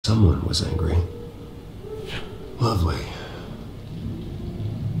Someone was angry. Lovely.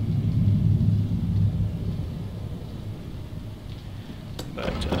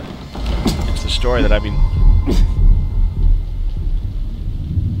 But it's the story that I've been...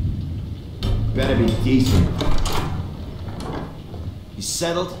 Better be decent. You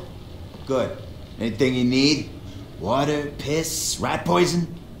settled? Good. Anything you need? Water, piss, rat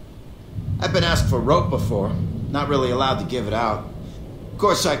poison? I've been asked for rope before. Not really allowed to give it out. Of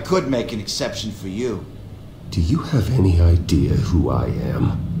course, I could make an exception for you. Do you have any idea who I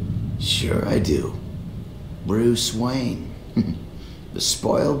am? Sure I do. Bruce Wayne. The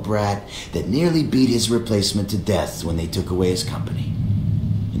spoiled brat that nearly beat his replacement to death when they took away his company.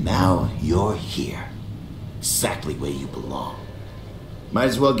 And now you're here. Exactly where you belong. Might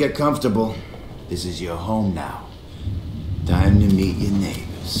as well get comfortable. This is your home now. Time to meet your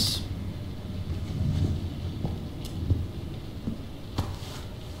neighbors.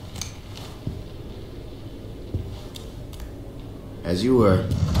 As you were.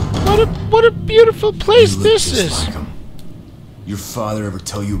 What a beautiful place this is. Like him. Your father ever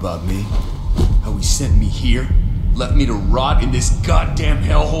tell you about me? How he sent me here? Left me to rot in this goddamn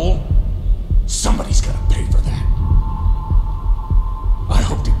hellhole? Somebody's gotta pay for that. I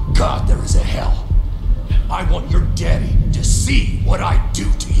hope to God there is a hell. I want your daddy to see what I do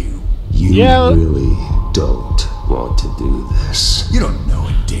to you. You really don't want to do this. You don't know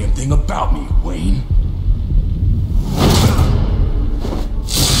a damn thing about me, Wayne.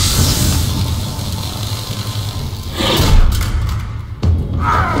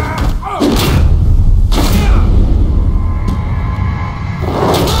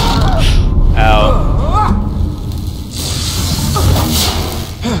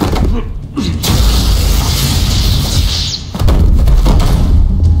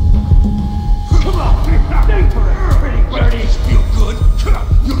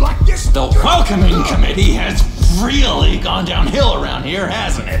 Committee has really gone downhill around here,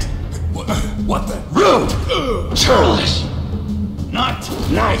 hasn't it? What the? Rude! Churlish! Not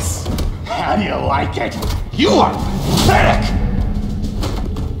nice! How do you like it? You are pathetic!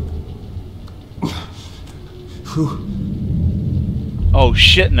 Oh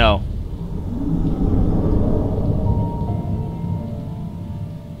shit, no.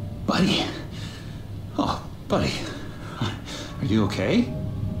 Buddy? Oh, buddy. Are you okay?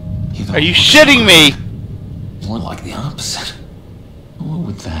 Are you shitting me? More like the opposite. What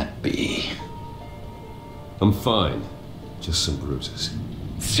would that be? I'm fine. Just some bruises.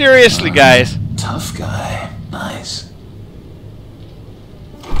 Seriously, guys. Tough guy. Nice.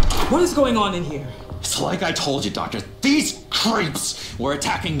 What is going on in here? It's like I told you, Doctor. These creeps were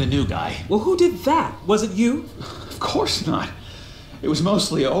attacking the new guy. Well, who did that? Was it you? Of course not. It was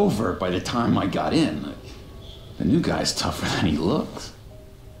mostly over by the time I got in. The new guy's tougher than he looks.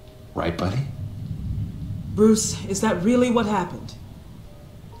 Right, buddy? Bruce, is that really what happened?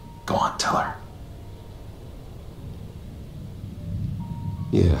 Go on, tell her.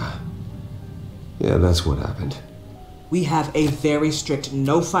 Yeah, that's what happened. We have a very strict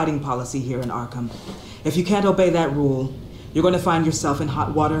no fighting policy here in Arkham. If you can't obey that rule, you're going to find yourself in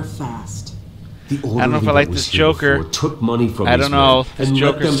hot water fast. The I don't know if I like this Joker. Took money from I don't know. This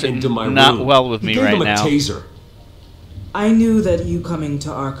Joker's into my not room. well with me right He gave him a now. taser. I knew that you coming to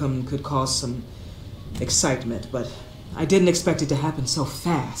Arkham could cause some excitement, but I didn't expect it to happen so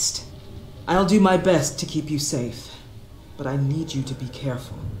fast. I'll do my best to keep you safe, but I need you to be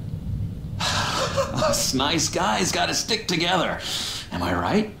careful. Us nice guys gotta stick together. Am I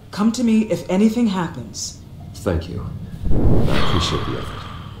right? Come to me if anything happens. Thank you. I appreciate the effort.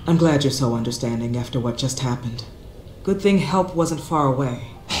 I'm glad you're so understanding after what just happened. Good thing help wasn't far away.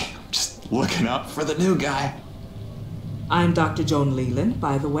 Hey, I'm just looking out for the new guy. I'm Dr. Joan Leland,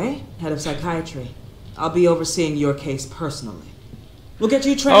 by the way, head of psychiatry. I'll be overseeing your case personally. We'll get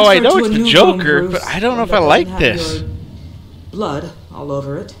you transferred Oh, I know to it's a the new Joker, home, Bruce, but I don't know if that I like doesn't have this. your blood all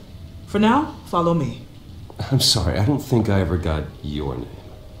over it. For now, follow me. I'm sorry, I don't think I ever got your name.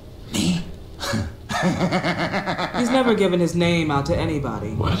 Me? He's never given his name out to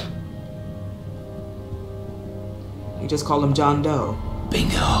anybody. What? You just call him John Doe.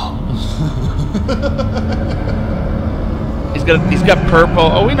 Bingo. He's got purple.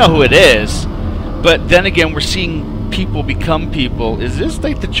 Oh, we know who it is. But then again, we're seeing people become people. Is this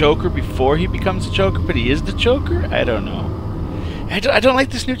like the Joker before he becomes the Joker, but he is the Joker? I don't know. I don't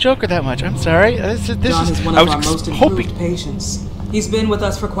like this new Joker that much. I'm sorry. John is one of our most improved patients. He's been with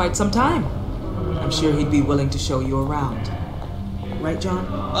us for quite some time. I'm sure he'd be willing to show you around. Right, John?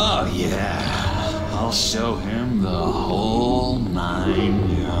 Oh, yeah. I'll show him the whole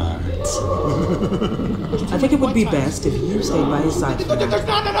 9 yards. Yes. I think it would be best if you stayed by his side for now. There's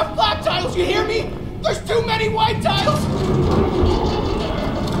not enough black tiles, you hear me? There's too many white tiles!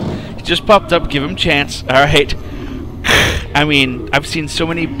 He just popped up, give him a chance. Alright. I mean, I've seen so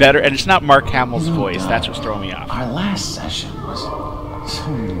many better, and it's not Mark Hamill's voice. That's what's throwing me off. Our last session was so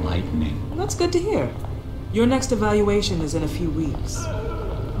enlightening. Well, that's good to hear. Your next evaluation is in a few weeks.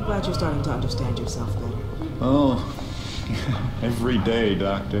 I'm glad you're starting to understand yourself better. Oh, every day,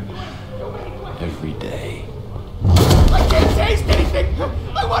 Doctor. Every day. I can't taste anything!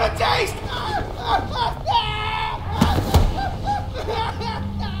 I want to taste!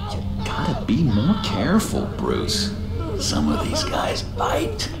 Gotta be more careful, Bruce. Some of these guys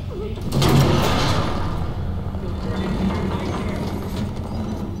bite.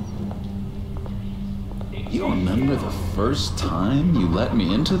 You remember the first time you let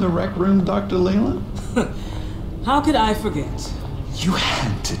me into the rec room, Dr. Leland? How could I forget? You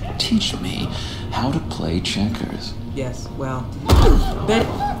had to teach me how to play checkers. Yes, well, bet...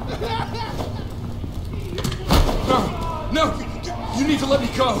 No! You need to let me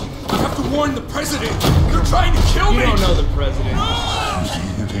go! I have to warn the president! They're trying to kill me! You don't know the president.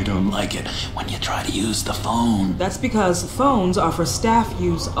 They don't like it when you try to use the phone. That's because phones are for staff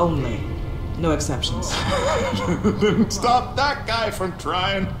use only. No exceptions. Stop that guy from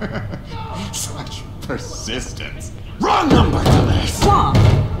trying. Such persistence. Wrong number to this. Wrong!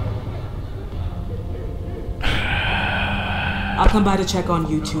 I'll come by to check on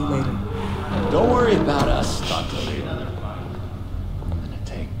you two later. Don't worry about us, Dr. Leland. I'm gonna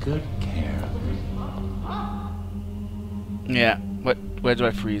take good care of you. Yeah. Where do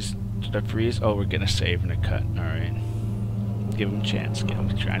I freeze? Did I freeze? Oh, we're gonna save and a cut. Alright. Give him a chance.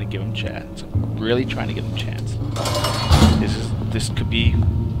 I'm trying to give him a chance. I'm really trying to give him a chance. This could be...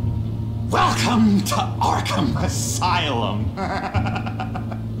 Welcome to Arkham Asylum.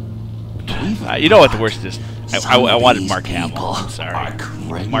 you know what the worst is? I wanted Mark Hamill. I'm sorry.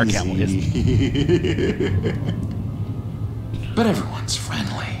 Mark Hamill isn't. But everyone's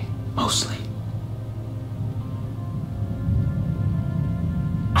friendly, mostly.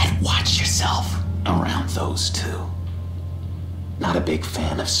 I'd watch yourself around those two. Not a big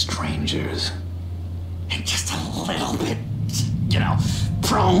fan of strangers. And just a little bit,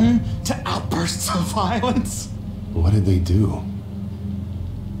 prone to outbursts of violence. What did they do?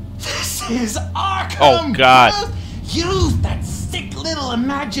 This is Arkham! Oh, God. Use that sick little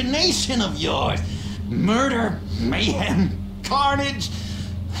imagination of yours. Murder, mayhem, carnage,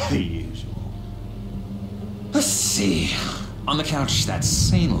 the usual. Let's see. On the couch, that's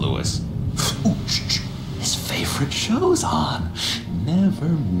St. Louis. Ooh, his favorite show's on. Never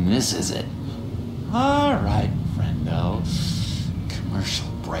misses it. All right, friendo. Commercial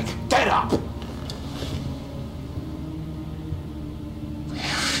break. Get up!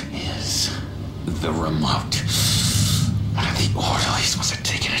 Where is the remote? The orderlies must have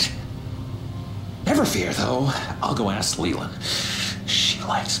taken it. Never fear, though. I'll go ask Leland. She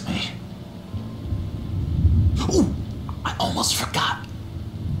likes me. Ooh, I almost forgot.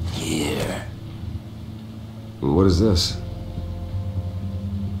 Here. What is this?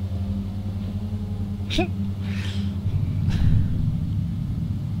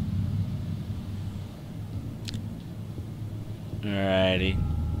 Alrighty.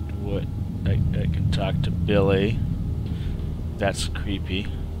 What? I can talk to Billy. That's creepy.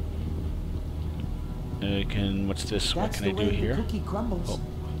 What's this? What can I do here? Cookie crumbles. Oh.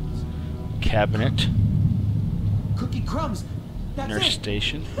 Cabinet. Cookie crumbs. That's Nurse it.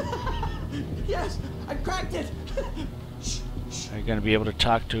 station. Yes, I cracked it. Are you gonna be able to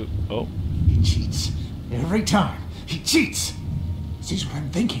talk to... Oh. He cheats. Every time. He cheats. Sees what I'm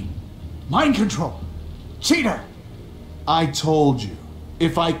thinking. Mind control. Cheater. I told you.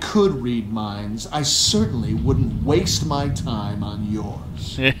 If I could read minds, I certainly wouldn't waste my time on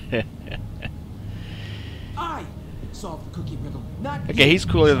yours. I solved the cookie riddle. Not Okay, you. he's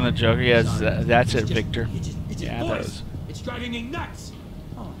cooler than the Joker. He has... Sorry. that's it, It's just- Victor. it's Yeah, his that voice. was... It's driving me nuts.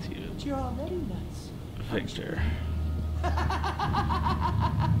 Oh, but you're already nuts. Victor.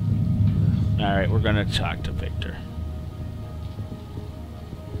 Alright, we're gonna talk to Victor.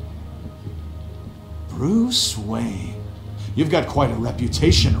 Bruce Wayne. You've got quite a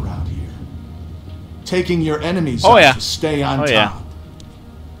reputation around here. Taking your enemies Oh, out yeah. to stay on Oh, top. yeah.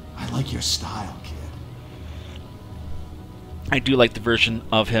 I like your style, kid. I do like the version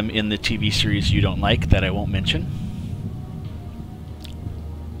of him in the TV series you don't like that I won't mention.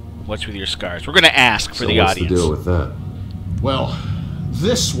 What's with your scars? We're gonna ask for So the what's audience. the deal with that? Well,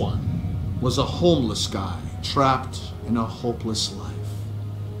 this one was a homeless guy trapped in a hopeless life.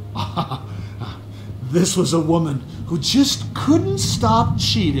 This was a woman who just couldn't stop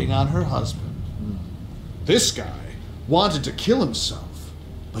cheating on her husband. This guy wanted to kill himself,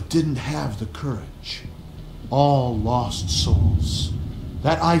 but didn't have the courage. All lost souls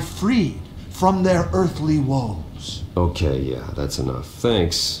that I freed from their earthly woes. Okay, yeah, that's enough.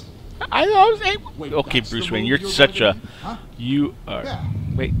 Thanks. Wait, Okay, that's Bruce the Wayne, move you're you're such gonna a... do? Huh? You are... Yeah.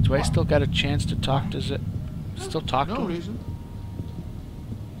 Wait, do I still got a chance to talk? Does it... Still talk to No him? reason.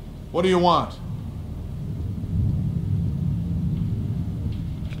 What do you want?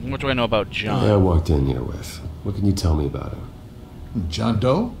 What do I know about John? I walked in here with. What can you tell me about him? John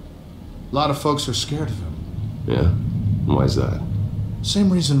Doe? A lot of folks are scared of him. Yeah? And why's that?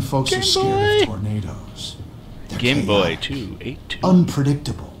 Same reason folks are Game scared of Boy. tornadoes. They're Game Boy chaotic, 282.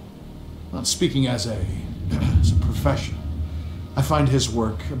 unpredictable. Not speaking as a professional. I find his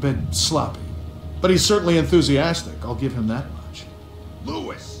work a bit sloppy. But he's certainly enthusiastic, I'll give him that much.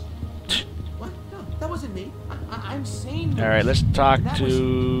 Lewis! What? No, that wasn't me. I'm sane. All right, let's talk That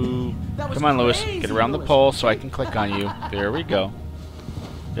to... that was Come on, Lewis. crazy, Get around the Lewis. pole so I can click on you. There we go.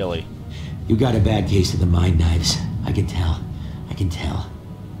 Billy. You got a bad case of the mind knives. I can tell. I can tell.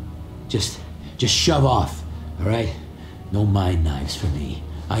 Just shove off, all right? No mind knives for me.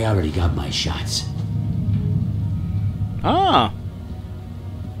 I already got my shots. Ah.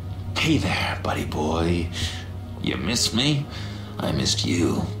 Hey there, buddy boy. You missed me? I missed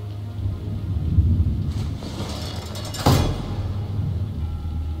you.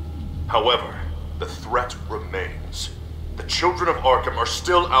 However, the threat remains. The children of Arkham are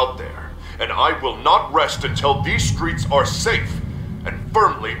still out there, and I will not rest until these streets are safe and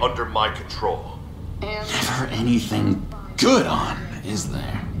firmly under my control. Never anything good on, is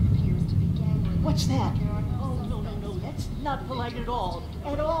there? What's that? Oh, no. That's not polite at all.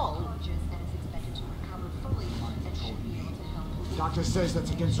 At all. Doctor says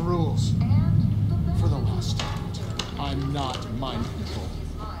that's against the rules. For the last time, I'm not mind control.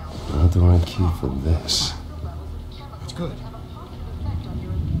 Not the right key for this. It's good.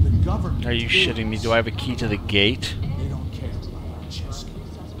 The government... Are you shitting me? Do I have a key to the gate? They don't care about Chesky.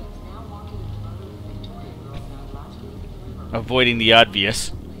 Avoiding the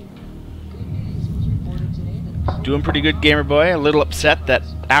obvious. Doing pretty good, Gamer Boy. A little upset that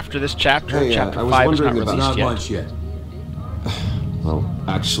after this chapter, Hey, chapter I was 5 is not wondering about- released Not yet. lunch yet. Well,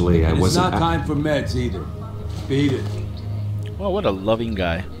 actually, I It's wasn't... not time for meds either. Beat it. Well, what a loving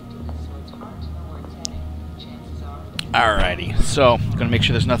guy. Alrighty, so gonna make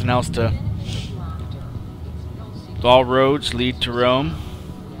sure there's nothing else to. All roads lead to Rome.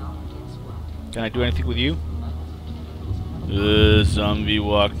 Can I do anything with you? Zombie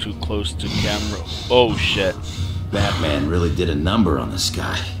walk too close to camera. Oh shit. Batman really did a number on this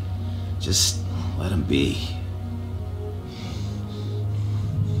guy. Just let him be.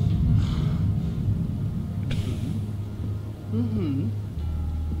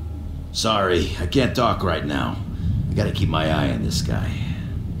 Sorry, I can't talk right now. I gotta keep my eye on this guy.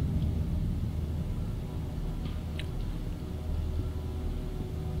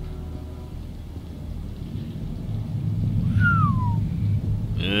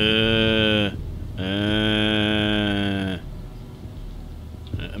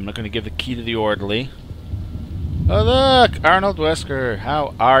 I'm not going to give the key to the orderly. Oh look, Arnold Wesker.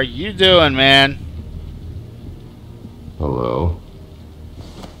 How are you doing, man? Hello?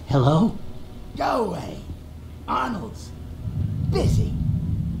 Hello? Go away. Arnold's busy.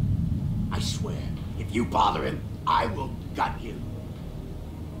 I swear, if you bother him, I will gut you.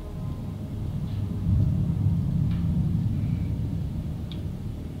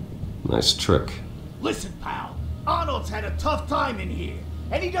 Nice trick. Listen, pal. Arnold's had a tough time in here,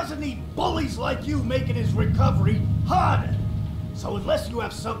 and he doesn't need bullies like you making his recovery harder. So unless you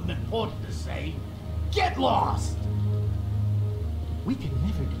have something important to say, get lost. We can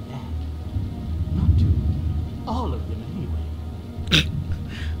never do that. Not to all of them,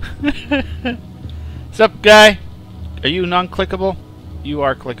 anyway. What's up, guy? Are you non-clickable? You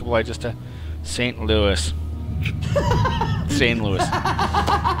are clickable. I just St. Louis. St. Louis.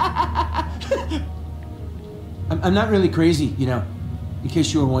 I'm not really crazy, you know, in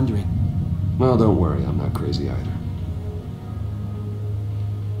case you were wondering. Well, don't worry, I'm not crazy either.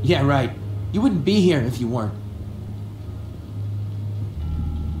 Yeah, right. You wouldn't be here if you weren't.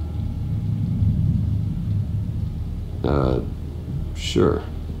 Sure.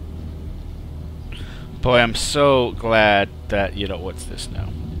 Boy, I'm so glad that, you know, what's this now?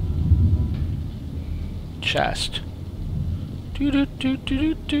 Chest. No,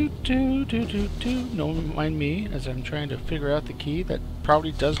 mind me, as I'm trying to figure out the key that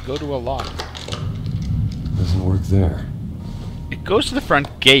probably does go to a lock. Doesn't work there. It goes to the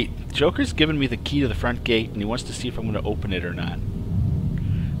front gate. Joker's given me the key to the front gate, and he wants to see if I'm going to open it or not.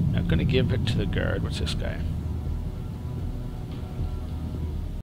 I'm going to give it to the guard. What's this guy?